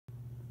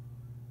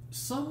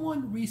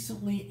Someone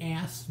recently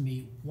asked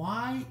me,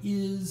 why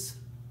is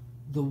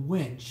the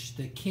winch,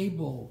 the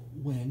cable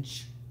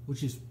winch,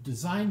 which is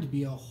designed to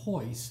be a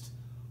hoist,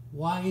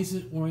 why is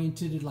it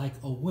oriented like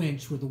a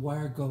winch where the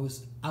wire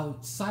goes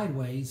out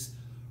sideways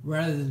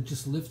rather than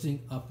just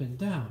lifting up and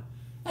down?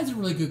 That's a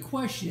really good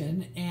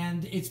question,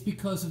 and it's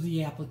because of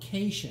the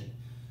application.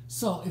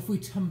 So if we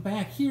come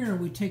back here and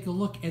we take a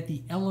look at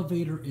the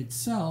elevator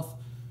itself,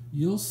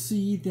 you'll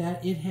see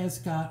that it has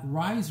got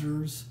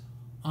risers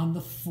on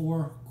the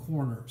four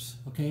corners.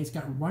 Okay, it's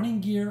got running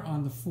gear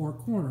on the four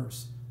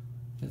corners.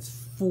 That's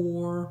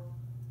 4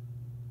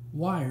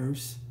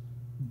 wires,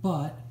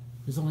 but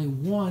there's only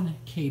one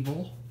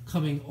cable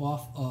coming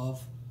off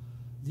of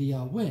the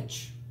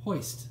winch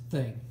hoist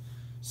thing.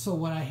 So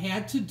what I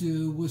had to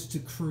do was to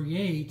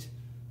create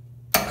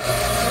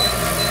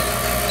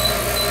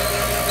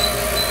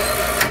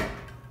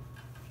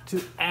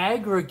to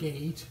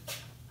aggregate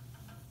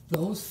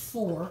those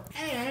four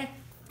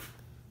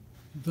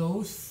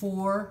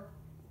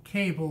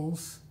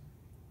cables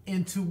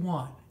into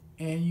one.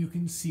 And you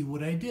can see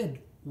what I did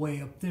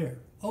way up there.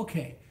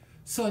 Okay,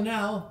 so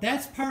now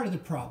that's part of the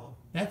problem.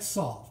 That's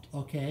solved,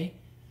 okay?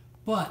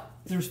 But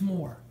there's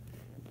more.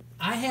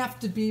 I have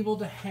to be able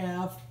to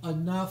have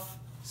enough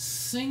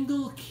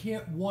single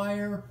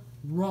wire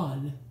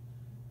run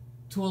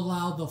to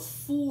allow the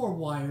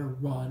 4-wire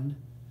run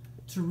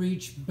to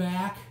reach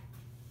back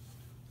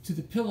to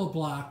the pillow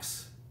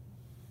blocks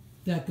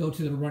that go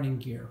to the running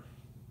gear.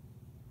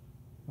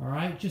 All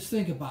right, just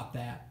think about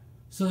that.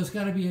 So there's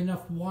got to be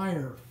enough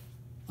wire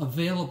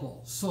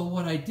available. So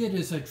what I did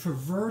is I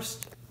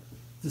traversed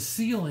the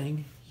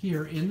ceiling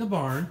here in the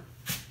barn,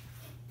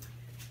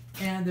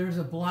 and there's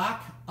a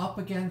block up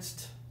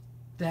against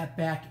that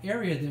back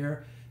area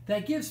there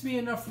that gives me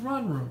enough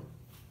run room.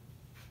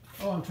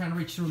 Oh, I'm trying to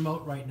reach the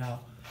remote right now.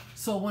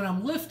 So when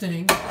I'm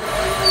lifting,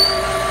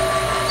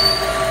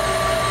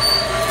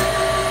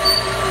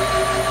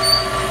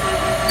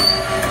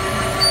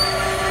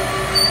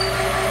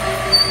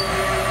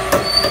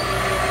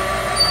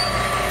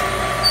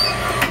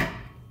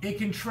 it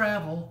can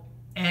travel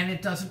and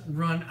it doesn't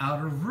run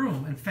out of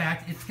room. In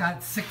fact, it's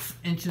got 6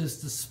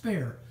 inches to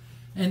spare.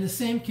 And the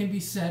same can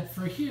be said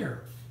for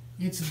here.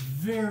 It's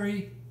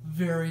very,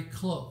 very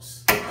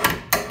close.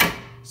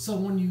 So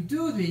when you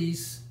do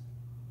these,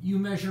 you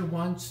measure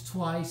once,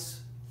 twice,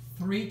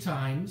 3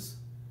 times.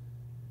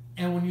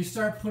 And when you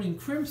start putting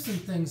crimps and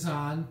things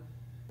on,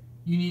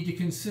 you need to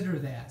consider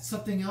that.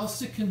 Something else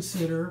to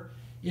consider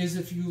is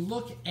if you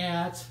look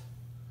at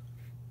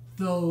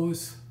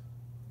those,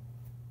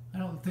 I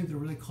don't think they're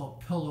really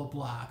called pillow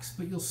blocks,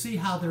 but you'll see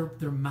how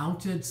they're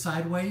mounted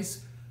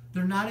sideways.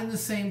 They're not in the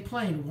same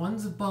plane.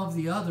 One's above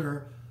the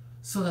other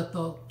so that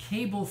the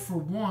cable for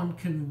one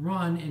can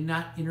run and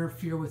not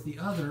interfere with the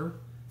other,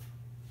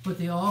 but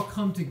they all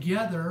come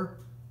together.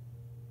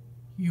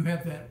 You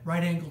have that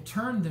right angle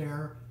turn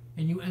there,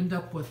 and you end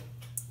up with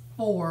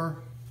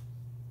 4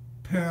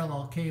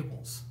 parallel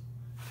cables.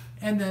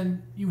 And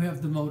then you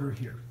have the motor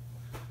here.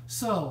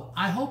 So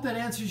I hope that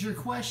answers your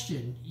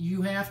question.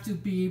 You have to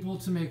be able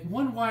to make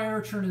 1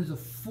 wire turn into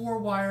 4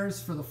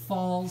 wires for the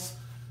falls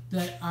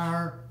that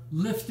are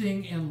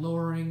lifting and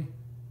lowering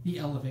the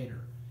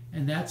elevator.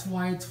 And that's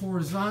why it's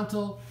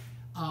horizontal.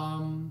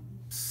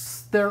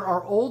 There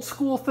are old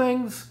school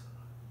things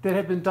that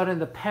have been done in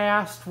the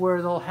past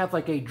where they'll have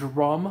like a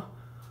drum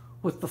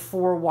with the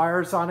 4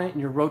 wires on it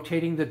and you're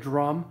rotating the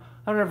drum.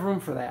 I don't have room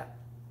for that.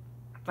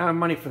 I don't have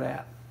money for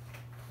that.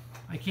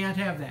 I can't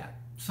have that.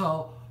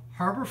 So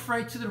Harbor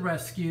Freight to the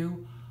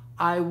rescue.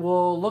 I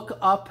will look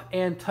up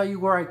and tell you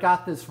where I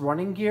got this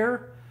running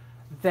gear.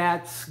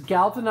 That's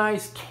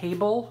galvanized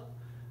cable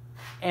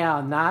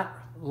and not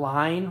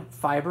line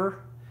fiber.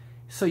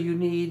 So you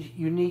need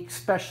unique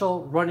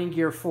special running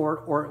gear for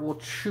it or it will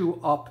chew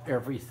up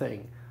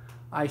everything.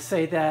 I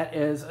say that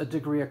as a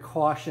degree of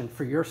caution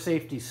for your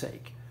safety's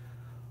sake.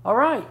 All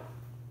right,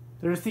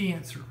 there's the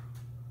answer.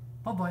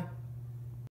 Bye-bye.